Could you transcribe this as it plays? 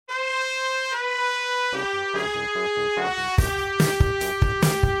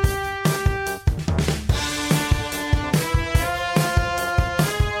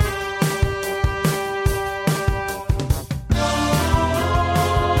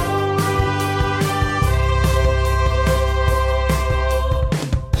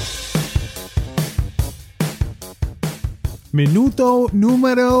Minuto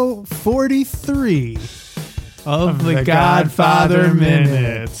numero 43 of the Godfather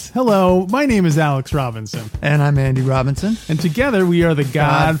Minutes. Hello, my name is Alex Robinson. And I'm Andy Robinson. And together we are the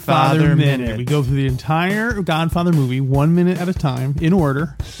Godfather Minute. We go through the entire Godfather movie 1 minute at a time, in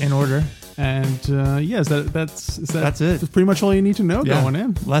order. And yes, that's it. That's pretty much all you need to know going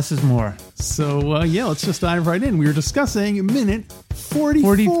in. Less is more. So let's just dive right in. We were discussing minute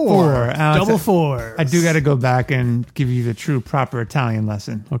 44. Double fours. I do got to go back and give you the true proper Italian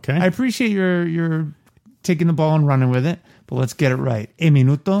lesson. Okay. I appreciate your taking the ball and running with it, but let's get it right. E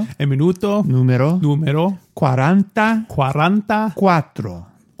minuto numero 44.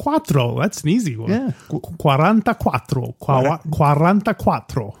 Quattro. That's an easy one. Yeah. 44.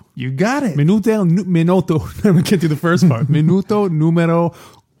 44. You got it. Minuto. I can't do the first part. Minuto numero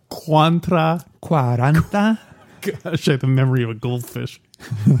 40. Gosh, I have the memory of a goldfish.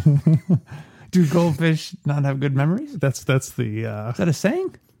 Do goldfish not have good memories? That's the... Is that a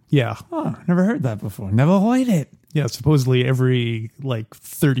saying? Yeah. Oh, never heard that before. Never heard it. Yeah, supposedly every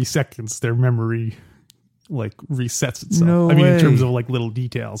 30 seconds their memory resets itself. No I mean, way. in terms of little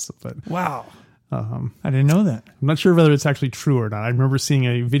details. But wow. I didn't know that. I'm not sure whether it's actually true or not. I remember seeing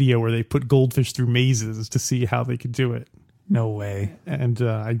a video where they put goldfish through mazes to see how they could do it. No way. And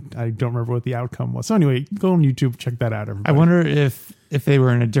I don't remember what the outcome was. So anyway, go on YouTube, check that out, everybody. I wonder if they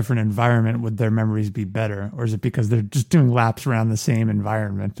were in a different environment, would their memories be better? Or is it because they're just doing laps around the same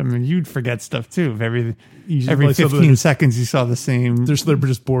environment? I mean, you'd forget stuff too. If every 15 seconds you saw the same. They're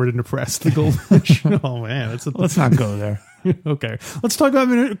just bored and depressed, the goldfish. Oh, man. Let's not go there. Okay. Let's talk about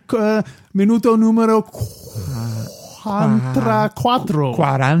minuto numero 44.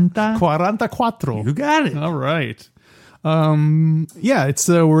 44. You got it. All right. It's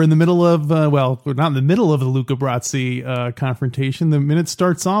we're in the middle of we're not in the middle of the Luca Brasi confrontation. The minute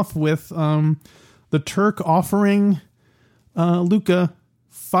starts off with the Turk offering Luca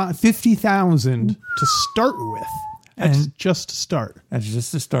 50,000 to start with. That's just to start. That's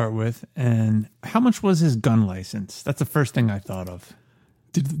just to start with. And how much was his gun license? That's the first thing I thought of.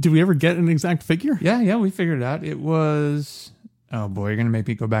 Did we ever get an exact figure? Yeah, we figured it out. It was, oh boy, you're gonna make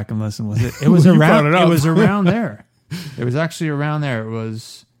me go back and listen. Was it? It was around. It was around there. It was actually around there. It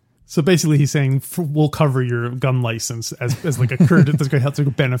was. So basically, he's saying we'll cover your gun license as like a courtesy, that's going to have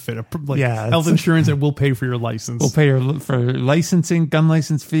a benefit, health insurance, and we'll pay for your license. We'll pay for licensing, gun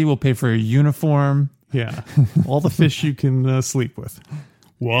license fee. We'll pay for your uniform. Yeah, all the fish you can sleep with.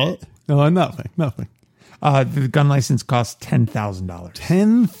 What? No, nothing. The gun license costs $10,000.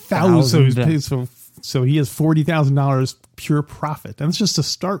 $10,000. So he has $40,000 pure profit. And that's just to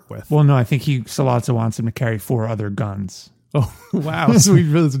start with. Well, no, I think Sollozzo wants him to carry 4 other guns. Oh, wow. So he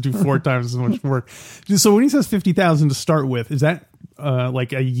really has to do 4 times as much work. So when he says $50,000 to start with, is that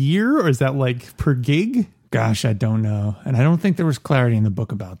like a year or is that like per gig? Gosh, I don't know. And I don't think there was clarity in the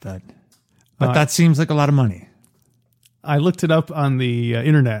book about that. But that seems like a lot of money. I looked it up on the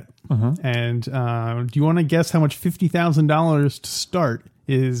internet. And do you want to guess how much $50,000 to start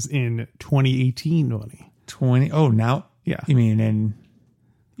is in 2018 money? Now? Yeah. You mean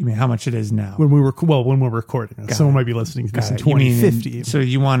how much it is now? When we're recording. Someone might be listening to this in 2050. So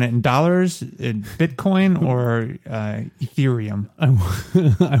you want it in dollars, in Bitcoin, or Ethereum?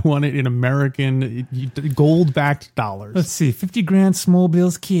 I want it in American gold-backed dollars. Let's see. 50 grand small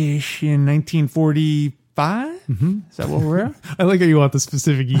bills cash in 1945? Is that what we're at? I like how you want the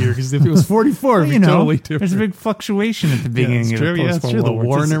specific year, because if it was 44, it'd be totally different. There's a big fluctuation at the beginning of the post-war the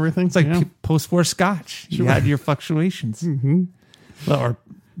war and everything. It's like post-war scotch. Sure. You had your fluctuations. Or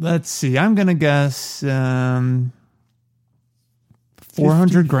let's see. I'm going to guess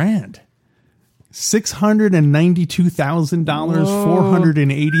 400 grand. $692,000,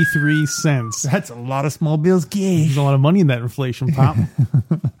 483 cents. That's a lot of small bills cash. There's a lot of money in that inflation pop.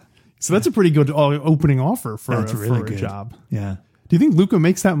 So that's a pretty good opening offer for a job. Yeah. Do you think Luca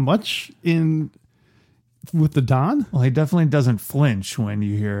makes that much with the Don? Well, he definitely doesn't flinch when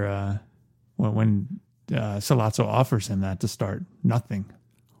you hear when Sollozzo offers him that to start. Nothing.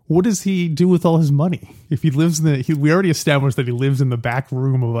 What does he do with all his money? If he lives we already established that he lives in the back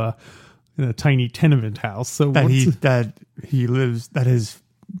room of a tiny tenement house. So that his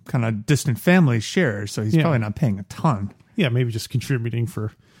kind of distant family shares. So he's probably not paying a ton. Yeah, maybe just contributing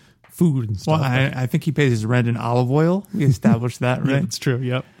for food and stuff. Well, I think he pays his rent in olive oil. We established that, right? Yeah, that's true.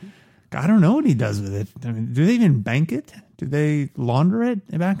 Yep. I don't know what he does with it. I mean, do they even bank it? Do they launder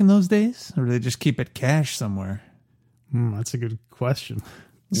it back in those days? Or do they just keep it cash somewhere? That's a good question.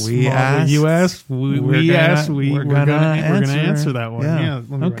 We asked. You asked. We asked. We're gonna answer that one. Yeah.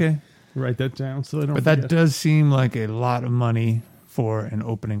 Let me write that down so I don't. But forget. that does seem like a lot of money for an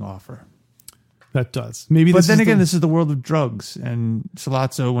opening offer. That does. Maybe. But then again, this is the world of drugs. And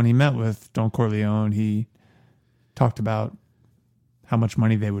Sollozzo, when he met with Don Corleone, he talked about how much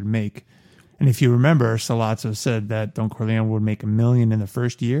money they would make. And if you remember, Sollozzo said that Don Corleone would make $1 million in the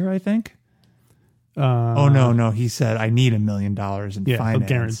first year, I think. No. He said, I need $1 million in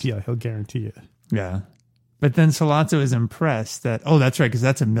finance. He'll guarantee it. Yeah. But then Sollozzo is impressed that, that's right, because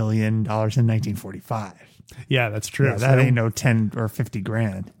that's $1 million in 1945. Yeah, that's true. Yeah, that ain't no 10 or 50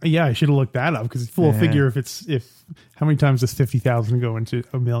 grand. Yeah, I should have looked that up because full figure if how many times does 50,000 go into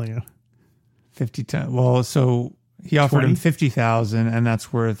 $1 million? 50 times. Well, so he offered him 50,000, and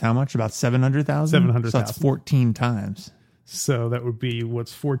that's worth how much? About 700,000. 700,000. So that's 14 times. So that would be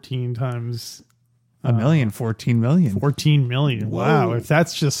what's 14 times $1 million? 14 million. 14 million. Whoa. Wow! If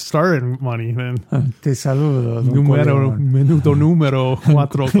that's just starting money, then te saludo. Minuto número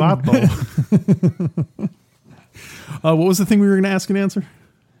 44. What was the thing we were going to ask and answer?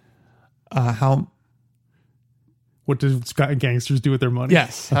 What did gangsters do with their money?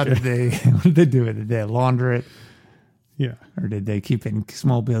 Yes. What did they do with it? Did they launder it? Yeah. Or did they keep it in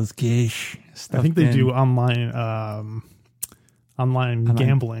small bills cash? I think they do online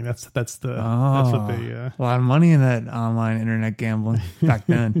gambling. That's what they. A lot of money in that online internet gambling back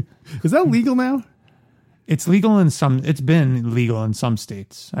then. Is that legal now? It's legal in some. It's been legal in some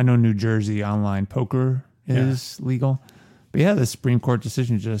states. I know New Jersey online poker is legal, but the Supreme Court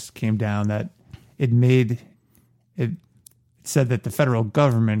decision just came down that it said that the federal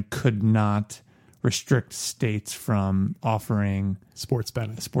government could not restrict states from offering sports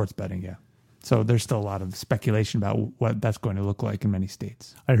betting. Yeah. So there's still a lot of speculation about what that's going to look like in many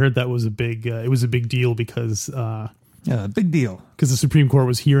states. I heard that was a big. It was a big deal because. Big deal. Because the Supreme Court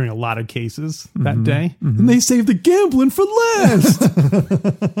was hearing a lot of cases that day, and they saved the gambling for last.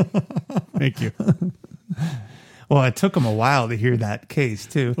 Thank you. Well, it took them a while to hear that case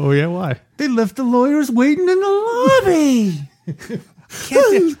too. Oh yeah, why? They left the lawyers waiting in the lobby.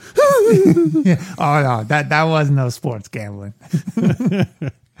 Oh no, that was no sports gambling.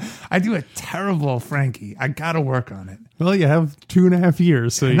 I do a terrible Frankie. I got to work on it. Well, you have 2.5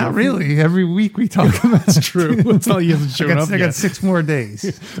 years. So not really. Every week we talk about That's true. It's not you haven't shown up I got 6 more days.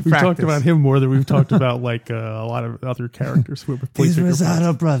 We've talked about him more than we've talked about a lot of other characters. These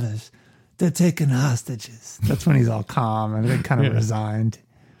Rosado brothers, they're taking hostages. That's when he's all calm and then kind of resigned.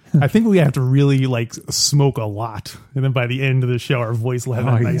 I think we have to really smoke a lot. And then by the end of the show, our voice will have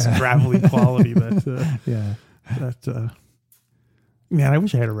a nice gravelly quality Man, I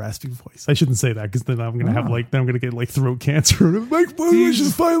wish I had a raspy voice. I shouldn't say that because then I'm gonna have I'm gonna get throat cancer. My wish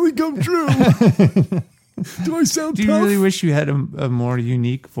has finally come true. Do I sound? Do you really wish you had a more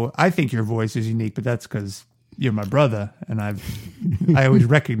unique voice? I think your voice is unique, but that's because you're my brother, and I always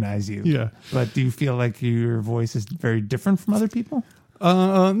recognize you. Yeah. But do you feel like your voice is very different from other people?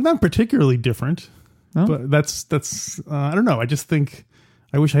 Not particularly different. No? But that's I don't know. I just think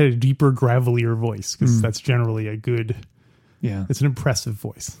I wish I had a deeper, gravelier voice because that's generally a good. Yeah, it's an impressive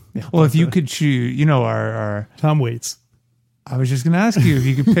voice. Yeah. Well, if you could choose, our Tom Waits. I was just going to ask you if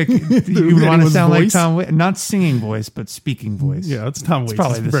you could pick. You would want to sound like Tom Waits, not singing voice, but speaking voice. Yeah, it's Tom Waits. It's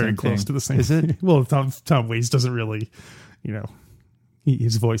probably very close to the same. Is it? Well, Tom Waits doesn't really,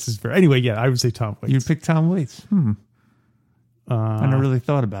 his voice is very. Anyway, yeah, I would say Tom Waits. You'd pick Tom Waits. I never really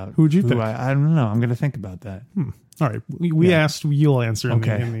thought about it. Who'd you pick? I don't know. I'm going to think about that. All right, we asked. You'll answer.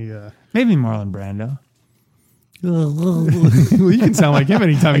 Okay. Maybe Marlon Brando. Well, you can sound like him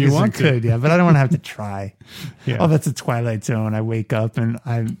anytime you want to. Could, yeah, but I don't want to have to try. Yeah. Oh, that's a Twilight Zone. I wake up and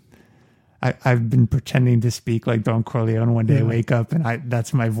I've been pretending to speak like Don Corleone. One day I wake up and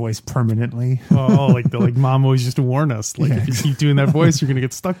that's my voice permanently. Like mom always used to warn us. If you keep doing that voice, you're going to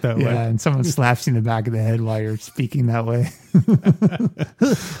get stuck that way. Yeah, and someone slaps you in the back of the head while you're speaking that way.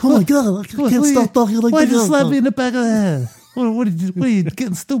 Oh my God, I can't stop talking like that. Why'd you slap me in the back of the head? What are you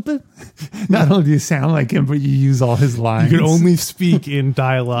getting stupid? Not only do you sound like him, but you use all his lines. You can only speak in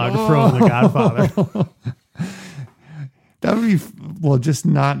dialogue from The Godfather. That would be, just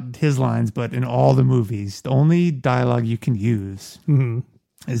not his lines, but in all the movies. The only dialogue you can use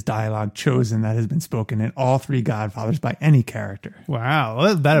is dialogue chosen that has been spoken in all 3 Godfathers by any character.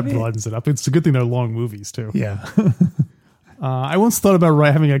 Wow, that broadens it up. It's a good thing they're long movies, too. Yeah. I once thought about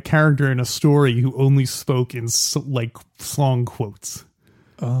having a character in a story who only spoke in song quotes.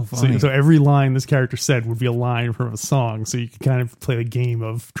 Oh, funny. So every line this character said would be a line from a song. So you could kind of play the game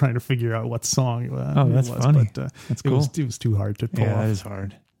of trying to figure out what song it that's was. funny. But, that's cool. It was too hard to pull off. That is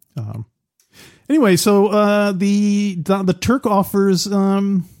hard. Anyway, so the Turk offers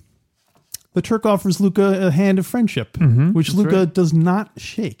Luca a hand of friendship, which Luca right. does not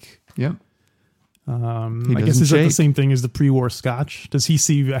shake. Yep. I guess is that the same thing as the pre-war Scotch? Does he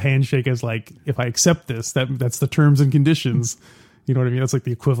see a handshake as like, if I accept this, that's the terms and conditions? You know what I mean? That's like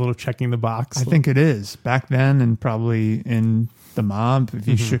the equivalent of checking the box. I think it is. Back then, and probably in the mob, if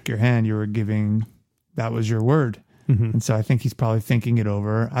you shook your hand, you were giving, that was your word. And so I think he's probably thinking it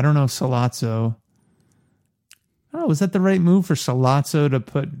over. I don't know if Sollozzo, was that the right move for Sollozzo to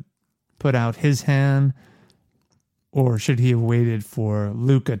put out his hand? Or should he have waited for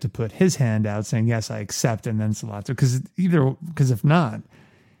Luca to put his hand out saying, yes, I accept, and then Sollozzo? Because if not,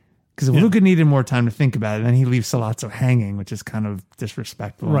 if Luca needed more time to think about it, then he leaves Sollozzo hanging, which is kind of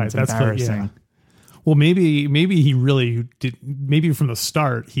disrespectful. Right. It's That's embarrassing. Well, maybe he really did. Maybe from the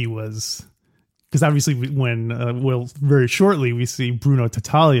start he was, because obviously when very shortly we see Bruno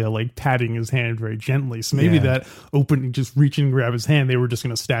Tattaglia like patting his hand very gently. So maybe that opening, just reaching and grab his hand, they were just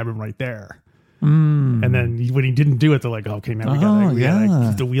going to stab him right there. And then when he didn't do it, they're like, okay, now we gotta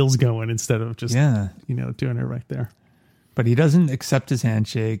keep the wheels going instead of just doing it right there. But he doesn't accept his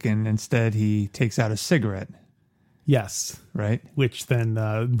handshake, and instead he takes out a cigarette. Yes. Right? Which then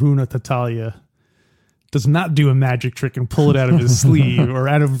Bruno Tattaglia does not do a magic trick and pull it out of his sleeve or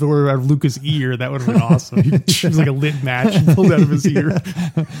out of Luca's ear. That would have been awesome. He was like a lit match and pulled it out of his ear.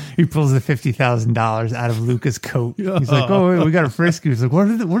 He pulls the $50,000 out of Luca's coat. He's like, oh, wait, we got a frisk. He's like, what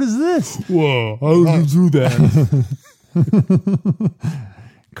is this? Whoa, how did you do that?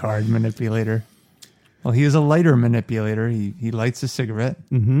 Card manipulator. Well, he is a lighter manipulator. He lights a cigarette.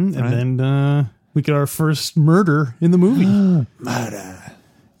 And then we get our first murder in the movie. Murder.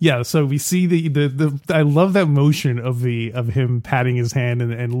 Yeah, so we see the I love that motion of him patting his hand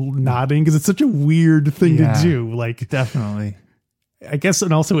and nodding, because it's such a weird thing to do. Like, definitely. I guess,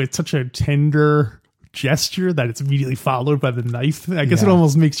 and also it's such a tender gesture that it's immediately followed by the knife. I guess it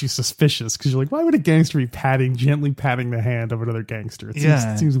almost makes you suspicious, because you're like, why would a gangster be gently patting the hand of another gangster?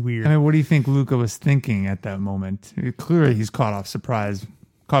 It seems weird. I mean, what do you think Luca was thinking at that moment? Clearly, he's caught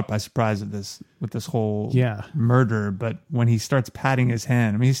by surprise with this whole murder. But when he starts patting his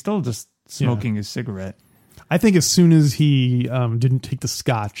hand, I mean, he's still just smoking his cigarette. I think as soon as he didn't take the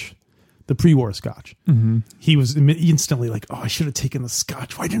scotch, the pre-war scotch, he was instantly like, oh, I should have taken the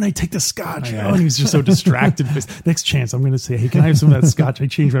scotch. Why didn't I take the scotch? And he was just so distracted. Next chance, I'm going to say, hey, can I have some of that scotch? I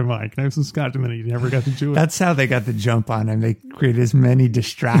changed my mind. Can I have some scotch? And then he never got to do it. That's how they got the jump on him. They created as many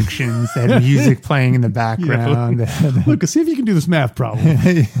distractions. They had music playing in the background. Look, see if you can do this math problem.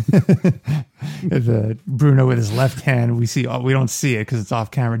 Bruno with his left hand, we don't see it because it's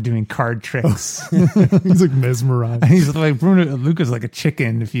off camera, doing card tricks. He's like mesmerized. He's like Luca's like a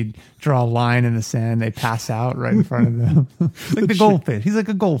chicken. If you draw a line in the sand, they pass out right in front of them. Like the goldfish. He's like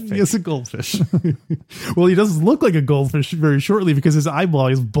a goldfish. He's a goldfish. Well, he does look like a goldfish very shortly, because his eyeball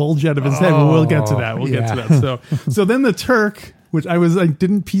is bulged out of his head. But we'll get to that. We'll get to that. So then the Turk, which I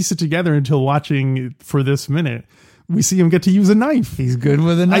didn't piece it together until watching for this minute. We see him get to use a knife. He's good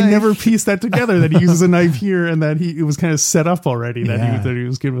with a knife. I never pieced that together, that he uses a knife here and that it was kind of set up already that he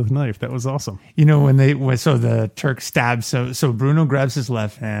was good with a knife. That was awesome. You know, so the Turk stabs, so Bruno grabs his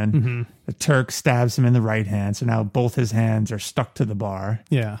left hand, the Turk stabs him in the right hand, so now both his hands are stuck to the bar.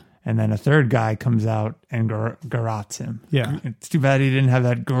 Yeah. And then a third guy comes out and garrots him. Yeah. It's too bad he didn't have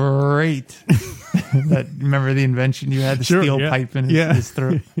that great, remember the invention you had, the steel pipe in his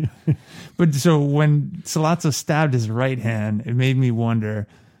throat? But so when Sollozzo stabbed his right hand, it made me wonder,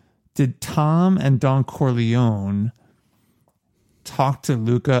 did Tom and Don Corleone talk to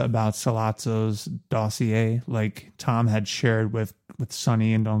Luca about Sollozzo's dossier like Tom had shared with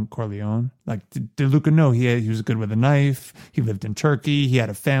Sonny and Don Corleone? Like, did Luca know he was good with a knife? He lived in Turkey. He had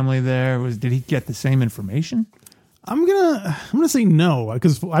a family there. Did he get the same information? I'm gonna say no,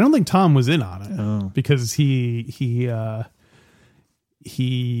 because I don't think Tom was in on it. Because he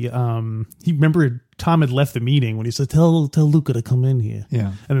remember Tom had left the meeting when he said, tell Luca to come in here.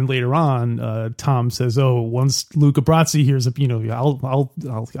 Yeah. And then later on, Tom says, once Luca Brasi hears, I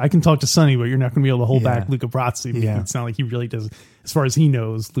can talk to Sonny, but you're not going to be able to hold back Luca Brasi. Yeah. It's not like he really does, as far as he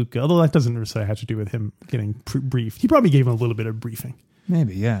knows, Luca, although that doesn't necessarily have to do with him getting briefed. He probably gave him a little bit of briefing.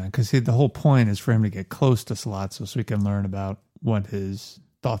 Maybe, yeah. Because the whole point is for him to get close to Sollozzo so he can learn about what his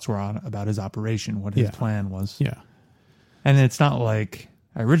thoughts were about his operation, what his plan was. Yeah. And it's not like,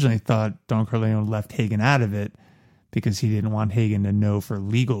 I originally thought Don Corleone left Hagen out of it because he didn't want Hagen to know for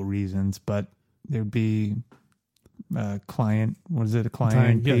legal reasons, but there'd be client. What is it? A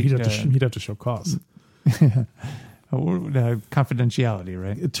client? Yeah, he'd have to show cause. Confidentiality,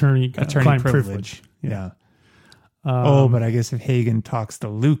 right? Attorney client privilege. Yeah. But I guess if Hagen talks to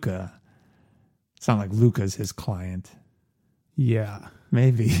Luca, it's not like Luca's his client. Yeah.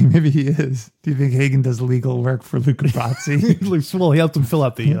 Maybe he is. Do you think Hagen does legal work for Luca Brasi? Well, he helped him fill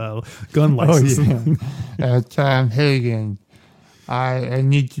out the gun license. Tom Hagen, I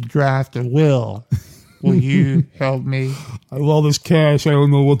need to draft a will. Will you help me? I have all this cash. I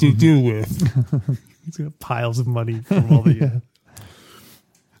don't know what to do with. He's got piles of money from all the.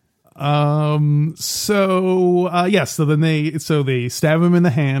 So then they stab him in the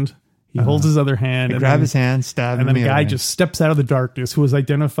hand. He holds his other hand. They grab his hand, stab him. And then a guy just steps out of the darkness who was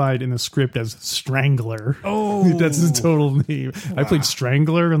identified in the script as Strangler. Oh, that's his total name. Wow. I played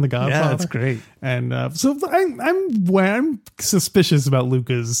Strangler in The Godfather. Yeah, that's great. And so I'm suspicious about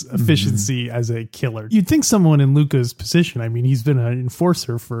Luca's efficiency as a killer. You'd think someone in Luca's position. I mean, he's been an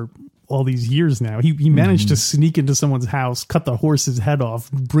enforcer for all these years now. He managed to sneak into someone's house, cut the horse's head off,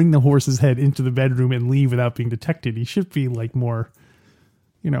 bring the horse's head into the bedroom, and leave without being detected. He should be like more,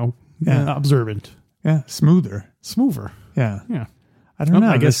 observant. Yeah, smoother. Yeah. I don't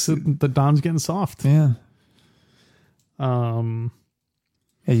know. I guess the Don's getting soft. Yeah. Yeah,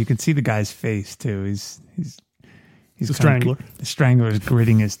 you can see the guy's face too. He's the Strangler. The Strangler is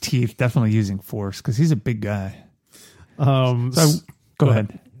gritting his teeth, definitely using force because he's a big guy. Go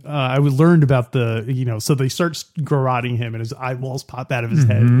ahead. I learned about so they start garroting him and his eyeballs pop out of his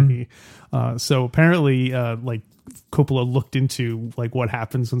head. And so apparently, like Coppola looked into like what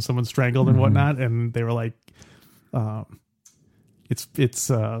happens when someone's strangled and whatnot, and they were like,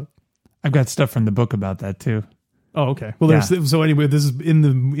 it's. I've got stuff from the book about that too. Oh, okay. Well, so anyway, this is in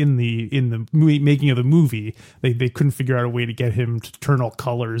the making of the movie. They couldn't figure out a way to get him to turn all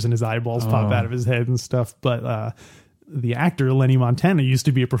colors and his eyeballs pop out of his head and stuff, but. The actor Lenny Montana used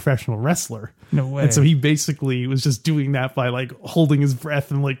to be a professional wrestler. No way. And so he basically was just doing that by like holding his breath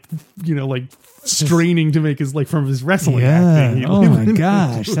and like straining to make his from his wrestling acting. Oh my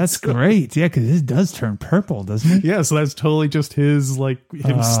gosh, that's great. Yeah, because it does turn purple, doesn't it? Yeah, so that's totally just his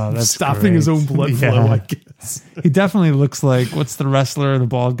stopping his own blood flow. I guess he definitely looks like what's the wrestler, the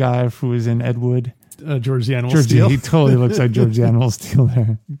bald guy who was in Ed Wood? George the Animal Steel. He totally looks like George the Animal Steel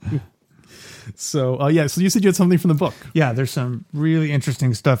there. So, so you said you had something from the book. Yeah, there's some really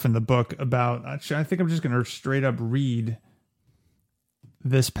interesting stuff in the book about, actually, I think I'm just going to straight up read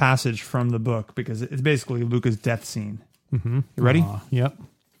this passage from the book because it's basically Luca's death scene. Mm-hmm. You ready? Yep.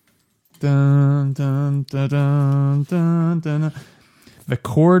 Dun, dun, dun, dun, dun, dun. The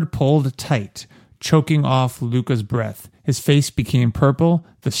cord pulled tight, choking off Luca's breath. His face became purple.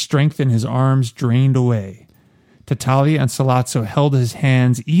 The strength in his arms drained away. Tattaglia and Sollozzo held his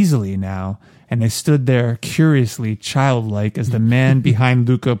hands easily now, and they stood there curiously childlike as the man behind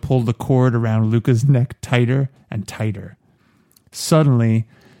Luca pulled the cord around Luca's neck tighter and tighter. Suddenly,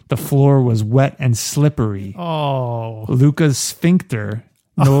 the floor was wet and slippery. Oh. Luca's sphincter,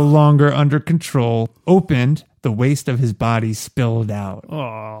 no longer under control, opened. The waist of his body spilled out.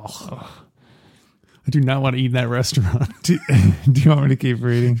 Oh. I do not want to eat in that restaurant. Do you want me to keep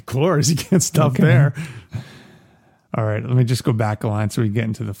reading? Of course, you can't stop there. All right, let me just go back a line so we get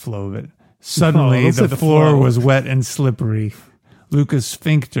into the flow of it. Suddenly, the floor was wet and slippery. Luca's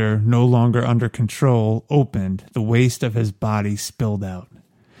sphincter, no longer under control, opened. The waist of his body spilled out.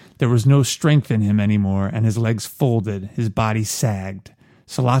 There was no strength in him anymore, and his legs folded. His body sagged.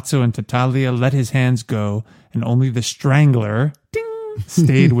 Sollozzo and Tattaglia let his hands go, and only the Strangler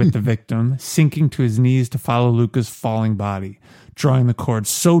stayed with the victim, sinking to his knees to follow Luca's falling body, drawing the cord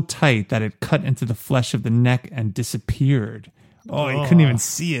so tight that it cut into the flesh of the neck and disappeared. Oh, he couldn't even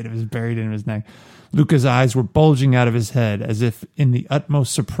see it. It was buried in his neck. Luca's eyes were bulging out of his head as if in the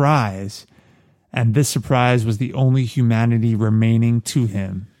utmost surprise, and this surprise was the only humanity remaining to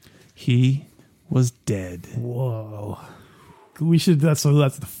him. He was dead. Whoa. That's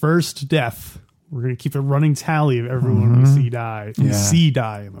the first death. We're going to keep a running tally of everyone we see die. We see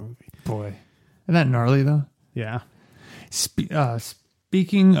die in the movie. Boy. Isn't that gnarly, though? Yeah.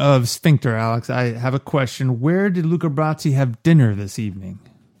 Speaking of sphincter, Alex, I have a question. Where did Luca Brasi have dinner this evening?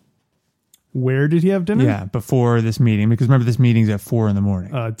 Where did he have dinner? Yeah, before this meeting. Because remember, this meeting's at 4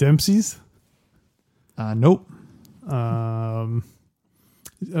 a.m. Dempsey's? Nope. No,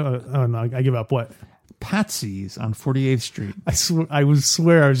 I give up. What? Patsy's on 48th Street. I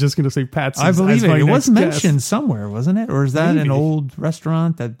swear I was just going to say Patsy's. I believe it. It was mentioned somewhere, wasn't it? Or is that an old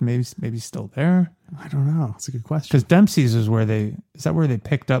restaurant that maybe still there? I don't know. It's a good question. Because Dempsey's is where they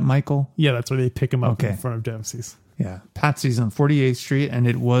picked up Michael? Yeah, that's where they pick him up in front of Dempsey's. Yeah, Patsy's on 48th Street, and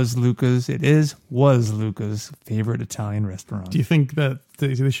it was Luca's favorite Italian restaurant. Do you think that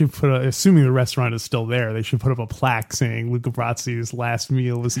they should put assuming the restaurant is still there, they should put up a plaque saying Luca Brazzi's last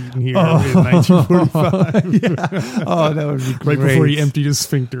meal was eaten here in 1945? Yeah. Oh, that would be great. Right before he emptied his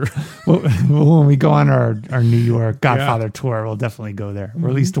sphincter. Well, when we go on our New York Godfather tour, we'll definitely go there, or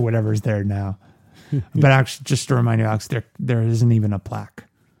at least to whatever's there now. But actually, just to remind you, Alex, there isn't even a plaque.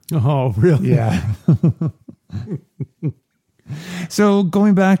 Oh, really? Yeah. So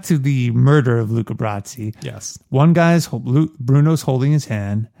going back to the murder of Luca Brazzi, yes, one guy's Bruno's holding his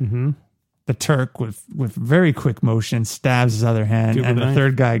hand. Mm-hmm. The Turk with very quick motion stabs his other hand, and the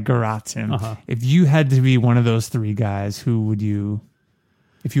third guy garrots him. If you had to be one of those three guys, who would you?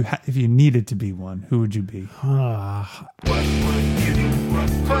 If you needed to be one, who would you be? What would you do?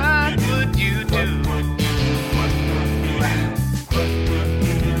 What would you do?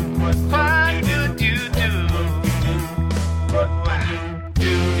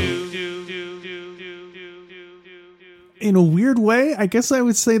 In a weird way, I guess I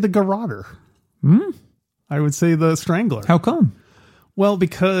would say the garroter. I would say the strangler. How come? Well,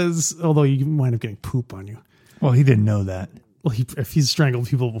 because although you wind up getting poop on you. Well, he didn't know that. Well, if he's strangled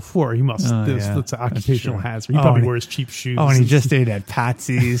people before, he must. That's an occupational hazard. He probably wears cheap shoes. Oh, and he just ate at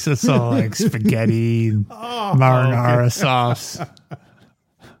Patsy's. It's all like spaghetti and marinara sauce.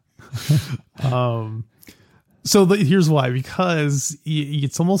 So here's why. Because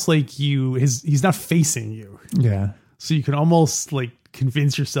it's almost like he's not facing you. Yeah. So you can almost like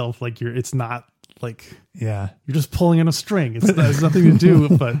convince yourself like it's not like you're just pulling on a string. It has nothing to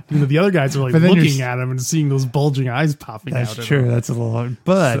do. But the other guys are like looking at him and seeing those bulging eyes popping out. That's true. That's a little hard.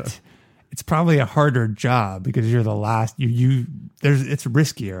 But it's probably a harder job because you're the last. It's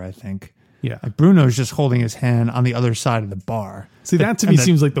riskier, I think. Yeah. Like Bruno's just holding his hand on the other side of the bar. See, that to me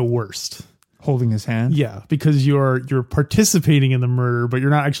seems like the worst. Holding his hand. Yeah, because you're participating in the murder, but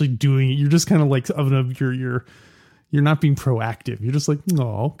you're not actually doing it. You're just kind of like you're not being proactive. You're just like,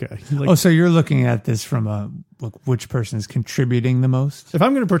 oh, okay. Like, so you're looking at this from which person is contributing the most? If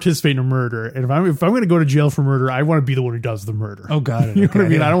I'm going to participate in a murder, and if I'm going to go to jail for murder, I want to be the one who does the murder. Oh, got it. You know what I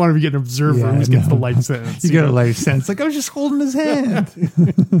mean? I don't want to be getting an observer who gets the life sentence. You get a life sentence. Like, I was just holding his hand.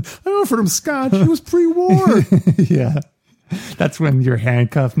 I offered him scotch. He was pre-war. Yeah. That's when you're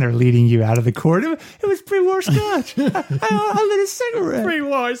handcuffed and they're leading you out of the court. It was pre-war scotch. I lit a cigarette.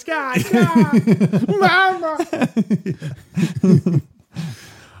 Pre-war scotch. Mama.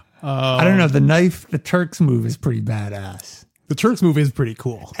 I don't know. The Turk's move is pretty badass. The Turk's move is pretty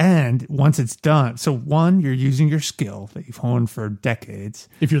cool. And once it's done, so one, you're using your skill that you've honed for decades.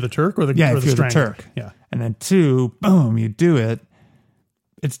 If you're the Turk or the if you're the Turk. Yeah. And then two, boom, you do it.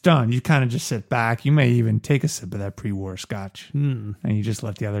 It's done. You kind of just sit back. You may even take a sip of that pre-war scotch, and you just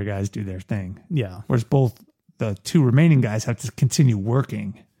let the other guys do their thing. Yeah. Whereas the two remaining guys have to continue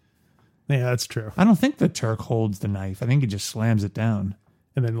working. Yeah, that's true. I don't think the Turk holds the knife. I think he just slams it down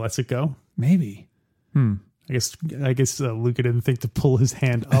and then lets it go. Maybe. I guess Luca didn't think to pull his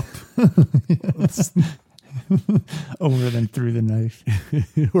hand up. Over them through the knife.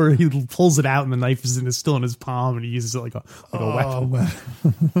 Or he pulls it out and the knife is still in his palm and he uses it like a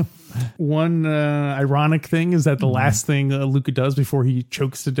weapon. One ironic thing is that the last thing Luca does before he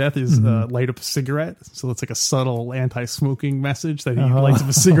chokes to death is light up a cigarette. So it's like a subtle anti-smoking message that he lights up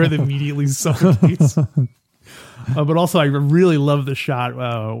a cigarette that immediately suffocates. But also, I really love the shot.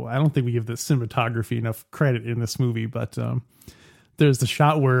 I don't think we give the cinematography enough credit in this movie, but there's the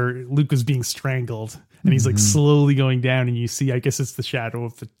shot where Luca's being strangled and he's like slowly going down, and you see, I guess it's the shadow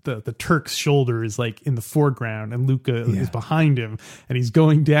of the Turk's shoulder is like in the foreground, and Luca is behind him, and he's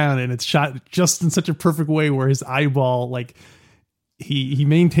going down, and it's shot just in such a perfect way where his eyeball, like he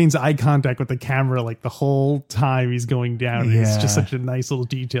maintains eye contact with the camera like the whole time he's going down. And it's just such a nice little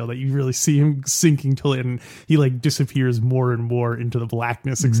detail that you really see him sinking till it, and he like disappears more and more into the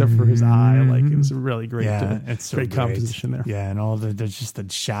blackness except for his eye. Like it was a really great, it's so great composition there. Yeah, and there's just the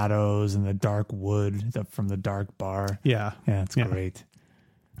shadows and the dark wood from the dark bar. Yeah, it's great.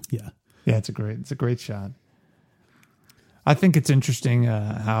 Yeah, it's a great shot. I think it's interesting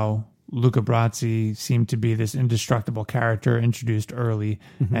how Luca Brazzi seemed to be this indestructible character introduced early,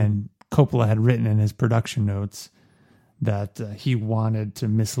 and Coppola had written in his production notes that he wanted to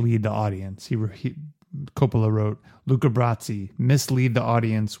mislead the audience. Coppola wrote, Luca Brazzi, mislead the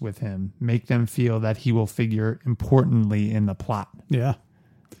audience with him, make them feel that he will figure importantly in the plot. Yeah.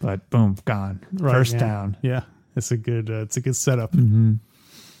 But boom, gone. Right, First down. Yeah, it's a good setup.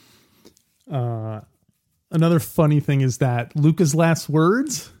 Another funny thing is that Luca's last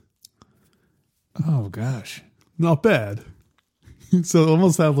words. Oh gosh, Not bad. So it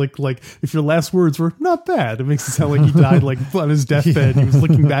almost sounds like if your last words were not bad, it makes it sound like he died like on his deathbed. He was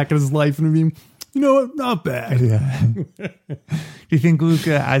looking back at his life and being, you know what, not bad. Yeah. Do you think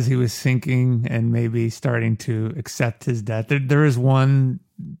Luca, as he was thinking and maybe starting to accept his death, there is one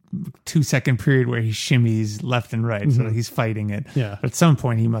 2-second period where he shimmies left and right, so he's fighting it. Yeah. But at some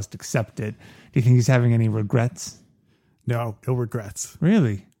point he must accept it. Do you think he's having any regrets? No regrets.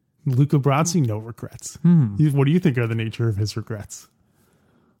 Really? Luca Brasi, no regrets. What do you think are the nature of his regrets?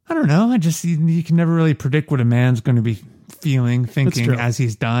 I don't know. You can never really predict what a man's going to be feeling, thinking as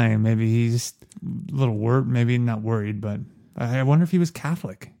he's dying. Maybe he's a little worried, maybe not worried, but I wonder if he was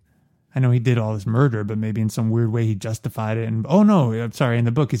Catholic. I know he did all this murder, but maybe in some weird way he justified it. And oh no, I'm sorry. In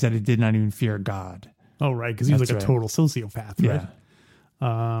the book, he said he did not even fear God. Oh, right. Because he was like a total sociopath, right?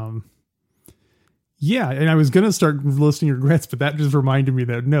 Yeah. Yeah, and I was going to start listing regrets, but that just reminded me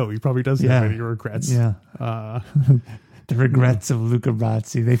that no, he probably doesn't have any regrets. Yeah. The regrets of Luca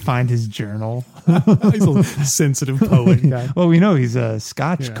Brasi. They find his journal. He's a sensitive poet guy. Well, we know he's a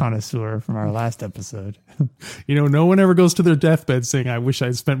Scotch connoisseur from our last episode. You know, no one ever goes to their deathbed saying, I wish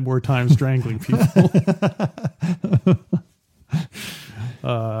I'd spent more time strangling people.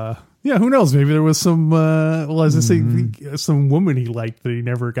 Yeah, who knows? Maybe there was some, as I say, some woman he liked that he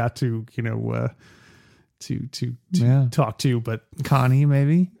never got to, to talk to, but Connie,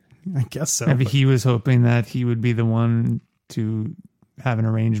 maybe? I guess so. Maybe he was hoping that he would be the one to have an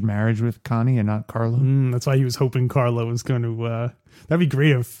arranged marriage with Connie and not Carlo. That's why he was hoping Carlo was going to, that'd be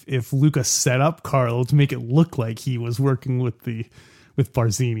great if Luca set up Carlo to make it look like he was working with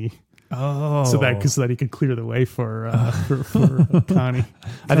Barzini. Oh, so that he could clear the way for Connie.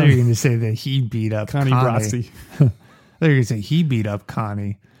 I thought you were going to say that he beat up Connie Brasi. I thought you were going to say he beat up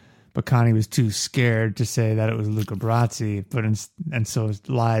Connie, but Connie was too scared to say that it was Luca Brasi, and so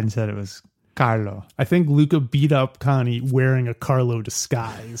lied and said it was Carlo. I think Luca beat up Connie wearing a Carlo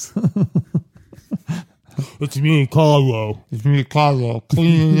disguise. It's me, Carlo. It's me, Carlo.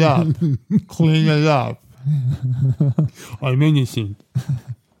 Clean it up. Clean it up. I'm innocent.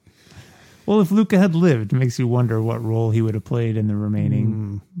 Well, if Luca had lived, it makes you wonder what role he would have played in the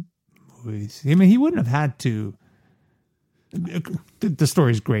remaining movies. I mean, he wouldn't have had to. The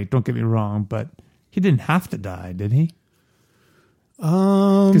story's great, don't get me wrong, but he didn't have to die, did he?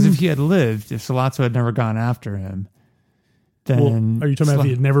 Because if he had lived, if Sollozzo had never gone after him, then... are you talking about if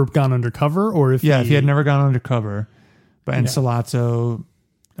he had never gone undercover? Or if if he had never gone undercover, and Yeah. Sollozzo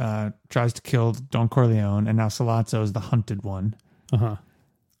tries to kill Don Corleone, and now Sollozzo is the hunted one. Uh-huh.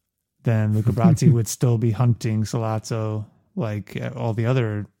 Then Luca Brasi would still be hunting Sollozzo like all the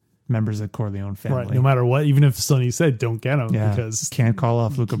other members of the Corleone family. Right, no matter what, even if Sonny said don't get him because can't call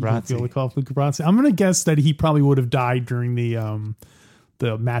off Luca Brasi. I'm going to guess that he probably would have died during the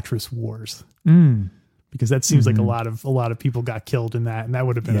mattress wars. Because that seems like a lot of people got killed in that, and that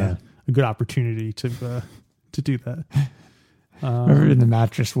would have been a good opportunity to do that. Remember in the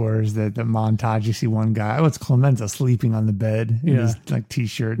mattress wars, the montage, you see one guy, it's Clemenza sleeping on the bed in his like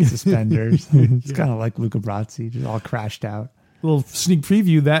t-shirt, suspenders. It's kind of like Luca Brasi, just all crashed out. Little sneak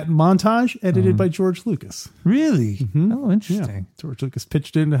preview, that montage edited by George Lucas. Really? Oh, interesting. Yeah. George Lucas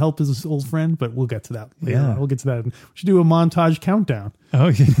pitched in to help his old friend, but we'll get to that later. Yeah. We'll get to that. We should do a montage countdown. Oh,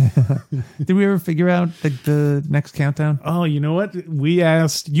 yeah. Did we ever figure out the next countdown? Oh, you know what?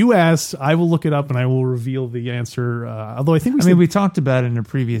 You asked, I will look it up and I will reveal the answer. Although I think we talked about it in a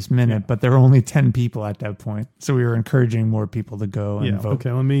previous minute, but there were only 10 people at that point. So we were encouraging more people to go and vote.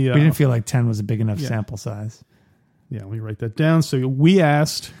 Okay, let me. We didn't feel like 10 was a big enough sample size. Yeah, let me write that down. So we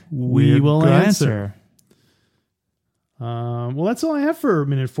asked, we will answer. Well, that's all I have for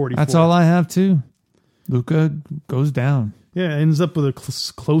minute 44. That's all I have too. Luca goes down. Yeah, ends up with a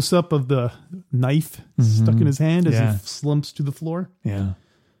close up of the knife stuck in his hand as he slumps to the floor. Yeah.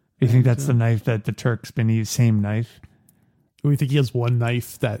 You think that's the knife that the Turk's been using? Same knife? We think he has one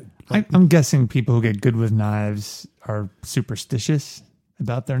knife that. I'm guessing people who get good with knives are superstitious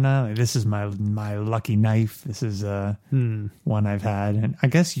about their knife. Like, this is my lucky knife. This is one I've had, and I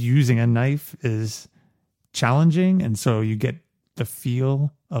guess using a knife is challenging, and so you get the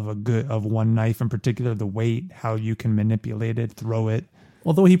feel of one knife in particular, the weight, how you can manipulate it, throw it.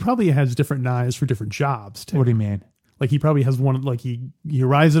 Although he probably has different knives for different jobs too. What do you mean? Like he probably has one, like he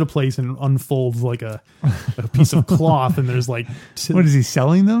arrives at a place and unfolds like a piece of cloth, and there's like what is he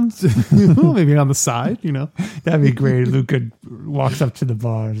selling them? Well, maybe on the side, you know. That'd be great. Luca walks up to the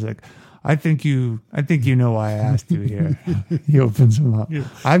bar. He's like, I think you know why I asked you here. He opens them up. Yeah.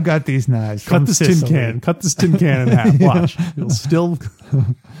 I've got these knives. Cut this tin can in half. Watch. It'll still.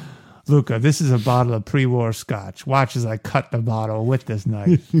 Luca, this is a bottle of pre-war scotch. Watch as I cut the bottle with this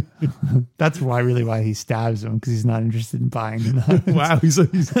knife. That's why he stabs him, because he's not interested in buying the knife. Wow,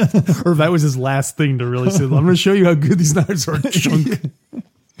 or that was his last thing to really say. I'm going to show you how good these knives are. Chunk.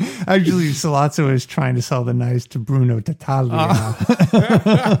 Actually, Sollozzo is trying to sell the knives to Bruno Tattaglia.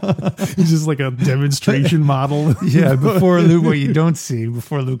 He's just like a demonstration model. Yeah, before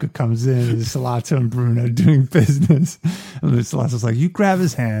Luca comes in, is Sollozzo and Bruno doing business. And Sollozzo's like, you grab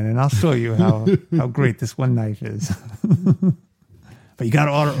his hand and I'll show you how great this one knife is. But you got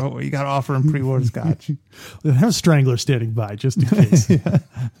to offer him pre-war scotch. Have a strangler standing by just in case.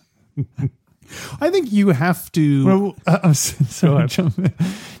 I think you have to.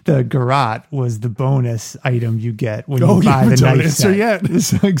 The garrote was the bonus item you get when you buy the knife set. Yet.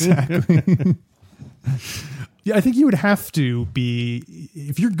 So exactly. Yeah, I think you would have to be,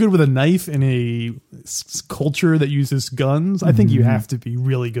 if you're good with a knife in a culture that uses guns. I think you have to be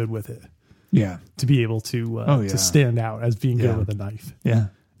really good with it. Yeah, to be able to stand out as being good with a knife. Yeah.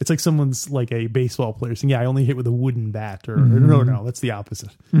 It's like someone's like a baseball player saying, I only hit with a wooden bat. Or no, that's the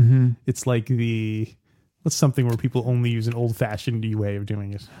opposite. Mm-hmm. It's like what's something where people only use an old-fashioned way of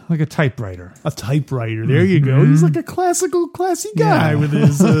doing it? Like a typewriter. A typewriter. There you go. He's like a classy guy with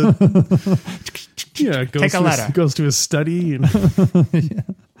his... Take a letter. Goes to his study and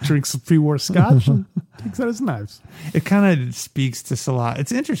drinks pre-war scotch and takes out his knives. It kind of speaks to Salah.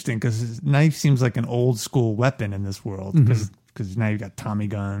 It's interesting because knife seems like an old-school weapon in this world because now you've got Tommy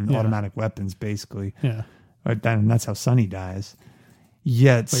gun, automatic weapons, basically. Yeah. Right, and that's how Sonny dies.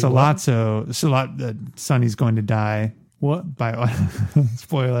 Yet Sonny's going to die. What? By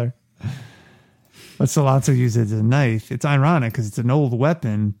spoiler. But Sollozzo uses a knife. It's ironic because it's an old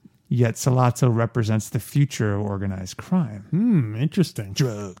weapon, yet Sollozzo represents the future of organized crime. Interesting.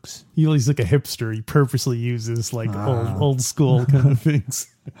 Drugs. He's like a hipster. He purposely uses like old school kind of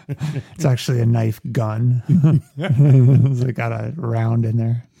things. It's actually a knife gun. It's got a round in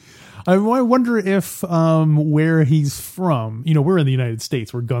there. I wonder if where he's from, we're in the United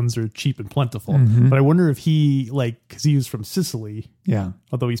States where guns are cheap and plentiful, but I wonder if because he was from Sicily,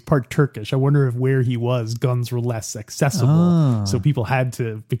 although he's part Turkish, I wonder if where he was, guns were less accessible. So people had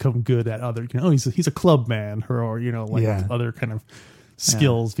to become good at other, he's a club man or other kind of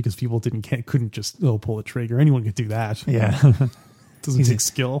skills because people couldn't just pull a trigger. Anyone could do that. Yeah. Doesn't take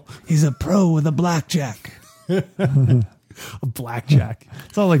skill. He's a pro with a blackjack. A blackjack.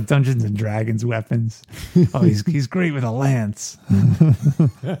 It's all like Dungeons and Dragons weapons. Oh, he's great with a lance.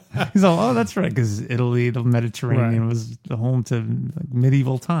 He's all, that's right, because Italy, the Mediterranean was the home to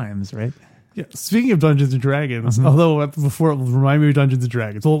medieval times, right? Yeah. Speaking of Dungeons and Dragons, although before remind me of Dungeons and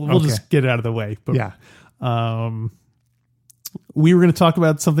Dragons, we'll just get it out of the way. But, we were going to talk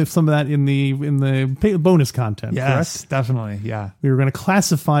about some of that in the bonus content. Yes, correct? Definitely. Yeah, we were going to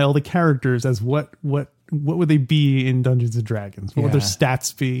classify all the characters as what would they be in Dungeons and Dragons? What would their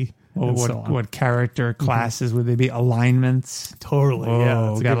stats be? What character classes would they be? Alignments? Totally.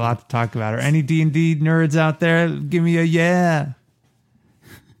 Yeah, we got a lot to talk about. Or any D&D nerds out there? Give me a yeah.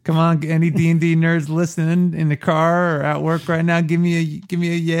 Come on, any D&D nerds listening in the car or at work right now? Give me a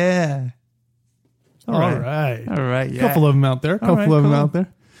yeah. All right. Yeah. A couple of them out there.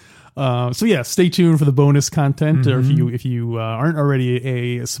 So stay tuned for the bonus content. Or if you aren't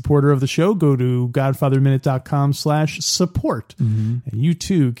already a supporter of the show, go to godfatherminute.com/support. And you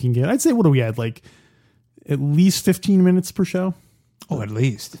too can get, I'd say, what do we add? Like at least 15 minutes per show. Oh, at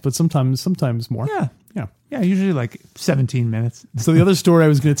least. But sometimes more. Yeah, usually like 17 minutes. So the other story I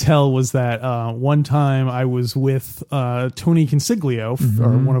was going to tell was that one time I was with Tony Consiglio,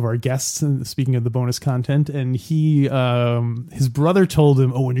 or one of our guests, speaking of the bonus content, and his brother told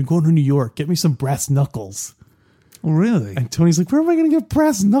him, when you're going to New York, get me some brass knuckles. Oh, really? And Tony's like, where am I going to get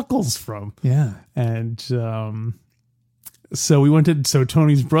brass knuckles from? Yeah. And so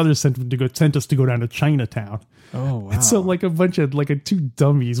Tony's brother sent us to go down to Chinatown. Oh, wow. And so like a bunch of two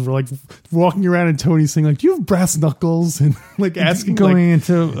dummies were like walking around, and Tony's saying like, do you have brass knuckles? And like asking, going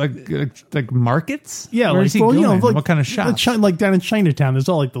into like markets. Yeah. Where is he going? What kind of shops? Like down in Chinatown, there's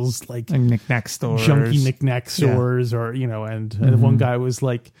all like those like knick-knack stores, junky knick-knack stores, or and one guy was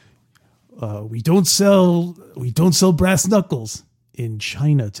like, we don't sell brass knuckles in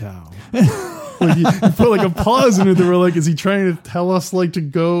Chinatown. Like you put like a pause in it. They were like, "Is he trying to tell us like to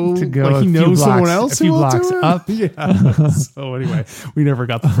go? Like he knows someone else a few blocks up." Yeah. So anyway, we never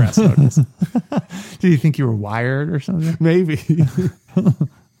got the brass knuckles. Do you think you were wired or something? Maybe.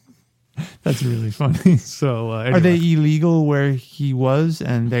 That's really funny. So anyway. Are they illegal where he was?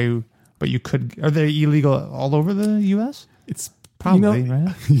 Are they illegal all over the U.S.? It's Probably,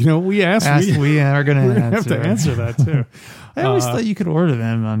 right? We asked. We are going to have to answer that too. I always thought you could order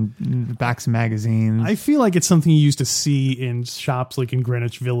them on the backs of magazines. I feel like it's something you used to see in shops like in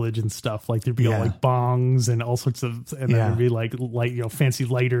Greenwich Village and stuff. Like there'd be all like bongs and all sorts of, and then there'd be like fancy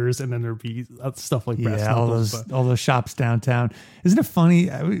lighters, and then there'd be stuff like brass knuckles, all those shops downtown. Isn't it funny?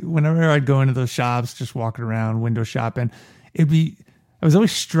 Whenever I'd go into those shops, just walking around, window shopping, I was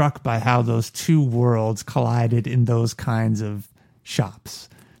always struck by how those two worlds collided in those kinds of shops.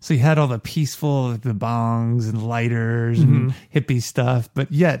 So you had all the peaceful, like the bongs and lighters and hippie stuff,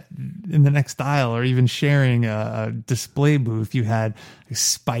 but yet in the next aisle, or even sharing a display booth, you had like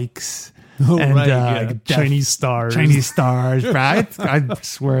spikes and Chinese stars. Right? I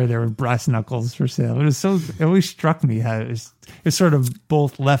swear there were brass knuckles for sale. It always struck me how it's sort of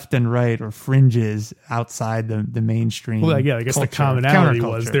both left and right, or fringes outside the mainstream. Well, yeah, I guess the commonality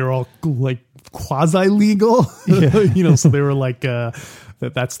was they were all like quasi legal. So they were like.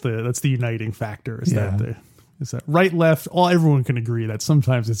 That's the uniting factor. Is that right, left? Everyone can agree that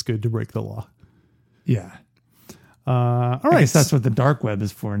sometimes it's good to break the law. Yeah. All right. I guess that's what the dark web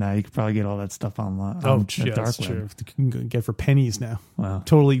is for now. You could probably get all that stuff online. That's true. You can get for pennies now. Wow.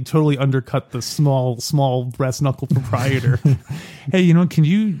 Totally undercut the small brass knuckle proprietor. Hey, can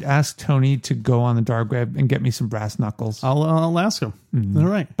you ask Tony to go on the dark web and get me some brass knuckles? I'll ask him. All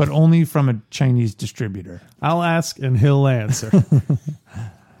right. But only from a Chinese distributor. I'll ask and he'll answer.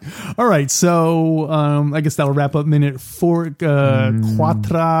 All right, so I guess that'll wrap up minute 44.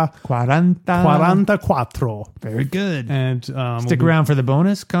 Very good. And stick around for the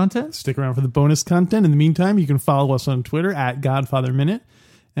bonus content. Stick around for the bonus content. In the meantime, you can follow us on Twitter at Godfather Minute,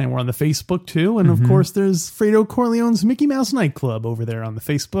 and we're on the Facebook too. And of course, there's Fredo Corleone's Mickey Mouse Nightclub over there on the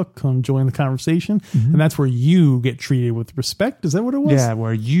Facebook. Come join the conversation, and that's where you get treated with respect. Is that what it was? Yeah,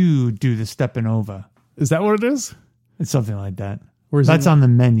 where you do the stepping over. Is that what it is? It's something like that. That's on the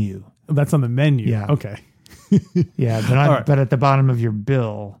menu. That's on the menu. Yeah. Okay. Yeah, but at the bottom of your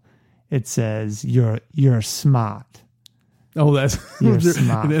bill, it says you're smart. Oh, that's you're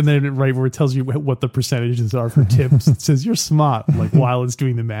smart. And then right where it tells you what the percentages are for tips, it says you're smart. Like while it's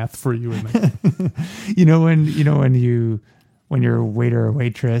doing the math for you. When you're a waiter or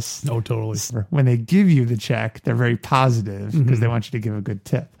waitress. Oh, totally. When they give you the check, they're very positive because they want you to give a good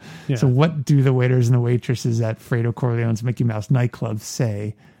tip. Yeah. So what do the waiters and the waitresses at Fredo Corleone's Mickey Mouse Nightclub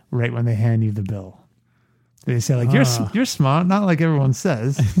say right when they hand you the bill? They say like, you're smart, not like everyone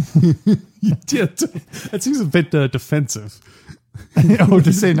says. That seems a bit defensive.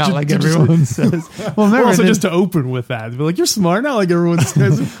 To say not like everyone says. Well, remember, also just to open with that, be like, you're smart, not like everyone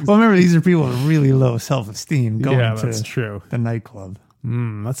says. Well, remember, these are people with really low self-esteem going that's true. The nightclub.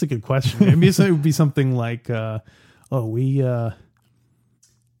 That's a good question. Maybe it would be something like, it would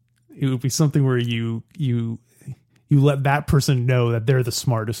be something where you let that person know that they're the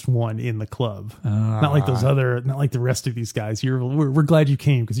smartest one in the club. Not like not like the rest of these guys. We're glad you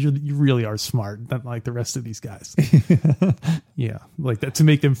came because you really are smart. Not like the rest of these guys. Yeah, like that to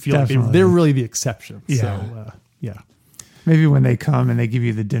make them feel like they're really the exception. Yeah. So, Maybe when they come and they give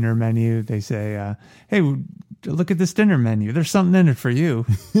you the dinner menu, they say, "Hey, look at this dinner menu. There's something in it for you."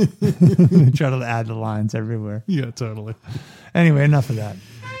 Try to add the lines everywhere. Yeah, totally. Anyway, enough of that.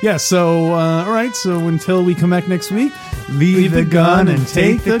 Yeah, so, all right, so until we come back next week, leave the gun and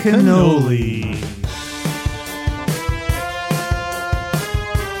take the cannoli.